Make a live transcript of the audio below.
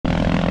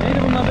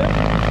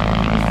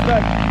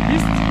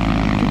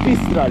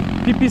Pipistral.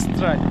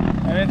 Pipistral.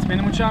 Evet,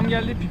 benim uçağım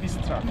geldi,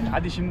 Pipistral.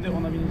 Hadi şimdi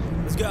ona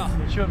bineceğim.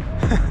 Geçiyorum.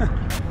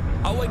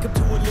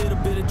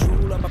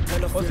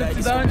 O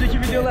sesi daha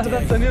önceki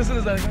videolardan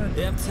tanıyorsunuz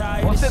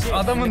arkadaşlar. O ses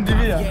adamın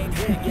dibi ya.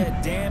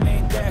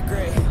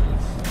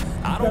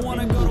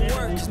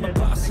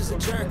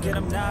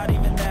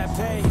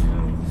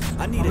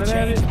 I need a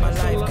change in my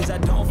life cause I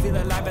don't feel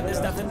alive and there's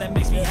nothing that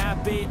makes me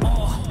happy.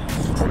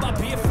 Hold my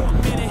beer for a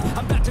minute.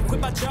 I'm about to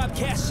quit my job,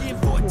 cash in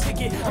for a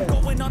ticket. I'm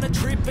going on a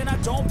trip and I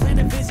don't plan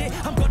to visit.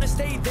 I'm gonna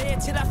stay there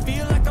till I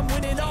feel like I'm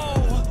winning all.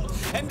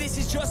 And this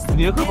is just the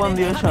beginning.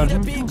 I need a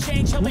big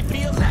change, help me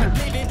feel like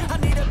living. I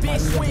need a big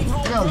swing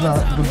home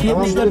runs.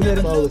 Tamam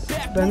derim.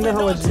 Ben de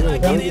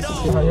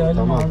havacıyım.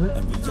 Hayalim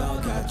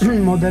abi.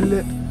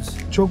 Modelle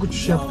çok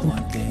uçuş yaptım.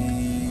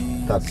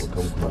 Tak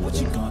bakalım kulağına.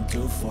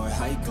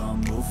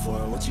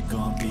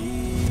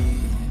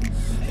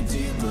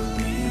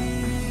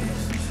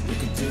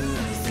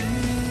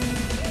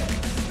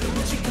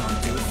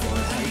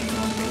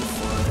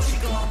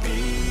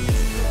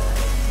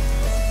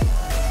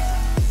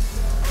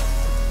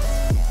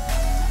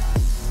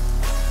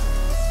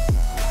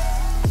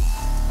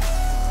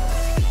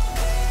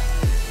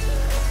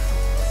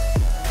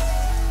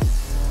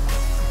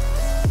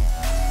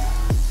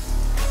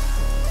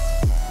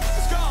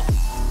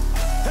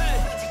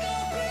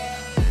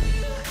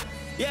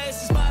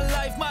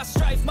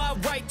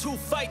 To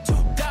fight, to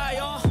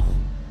die on.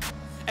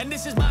 And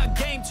this is my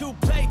game to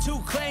play, to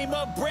claim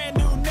a brand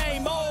new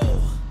name, oh.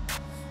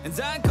 And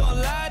I ain't gonna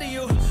lie to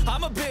you,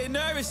 I'm a bit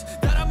nervous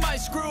that I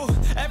might screw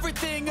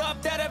everything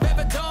up that I've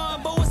ever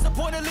done. But what's the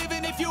point of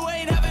living if you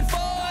ain't having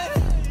fun?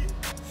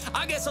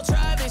 I guess I'll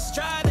try this,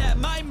 try that,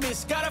 might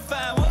miss, gotta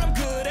find what I'm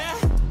good at.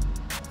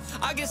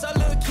 I guess I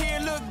look here,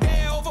 look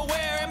there, over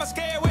where am I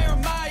scared, where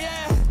am I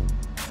at?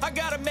 I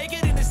gotta make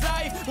it in this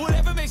life,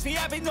 whatever makes me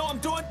happy, know I'm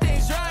doing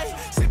things right.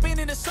 Sipping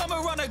in the summer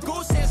on a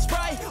goose and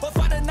Sprite, or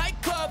find a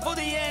nightclub for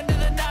the end of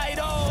the night,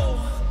 oh.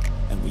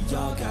 And we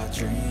all got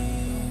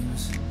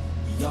dreams,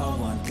 we all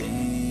want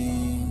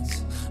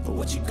things. But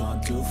what you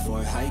gonna do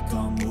for it, how you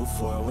gonna move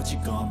for it, what you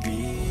gonna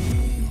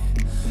be?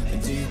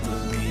 And do you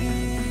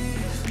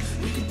believe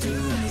you can do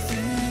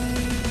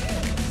anything?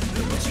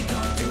 But what you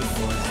gonna do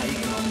for it, how you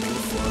gonna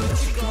move for it,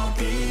 what you gonna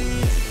be?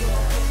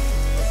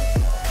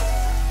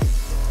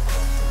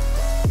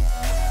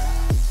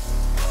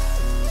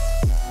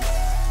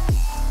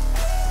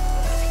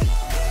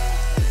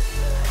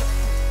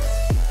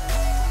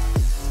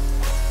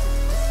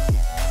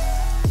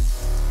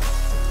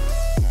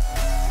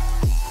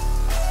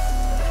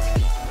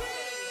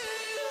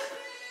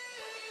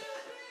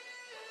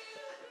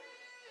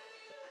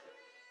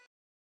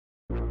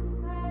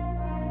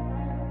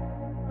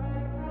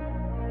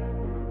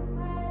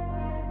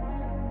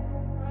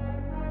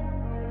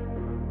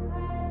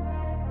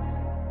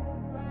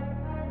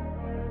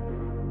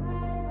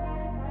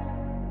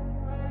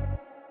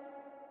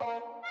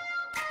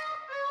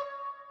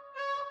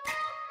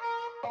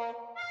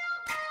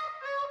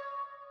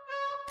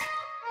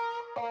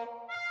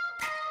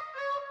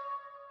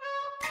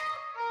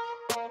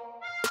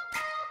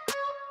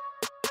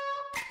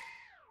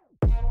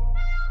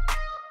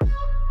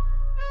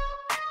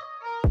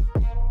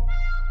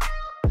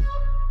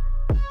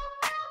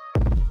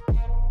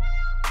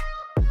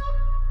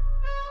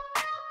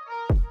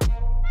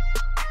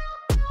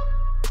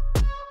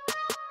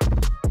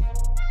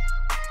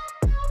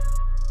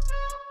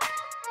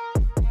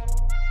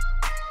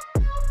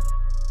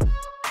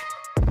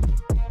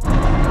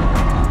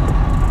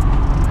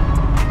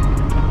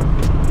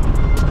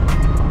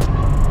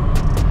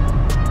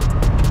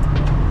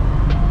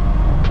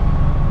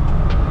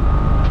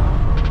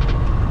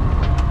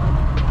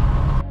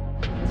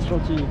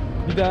 Çok iyi.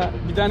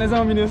 Bir daha ne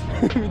zaman biniyorsun?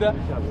 Bir daha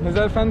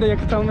Nezarfen'de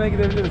yakıt almaya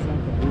gidebiliriz.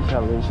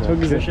 İnşallah.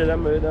 Çok güzel.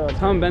 Köşeden böyle devam.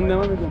 Tamam, ben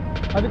devam ediyorum.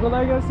 Hadi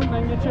kolay gelsin,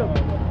 ben geçiyorum.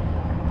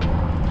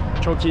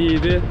 Çok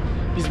iyiydi.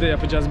 Biz de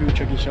yapacağız bir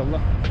uçak inşallah.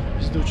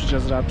 Biz de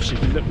uçacağız rahat bir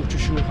şekilde.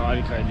 Uçuşu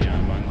harikaydı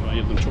yani. Ben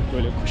bayıldım. Çok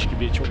böyle kuş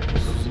gibi, çok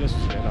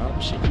süre rahat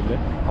bir şekilde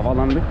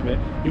havalandık ve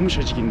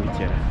yumuşacık indik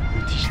yere.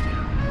 Müthişti.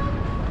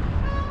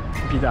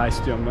 Bir daha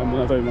istiyorum, ben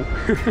buna doymam.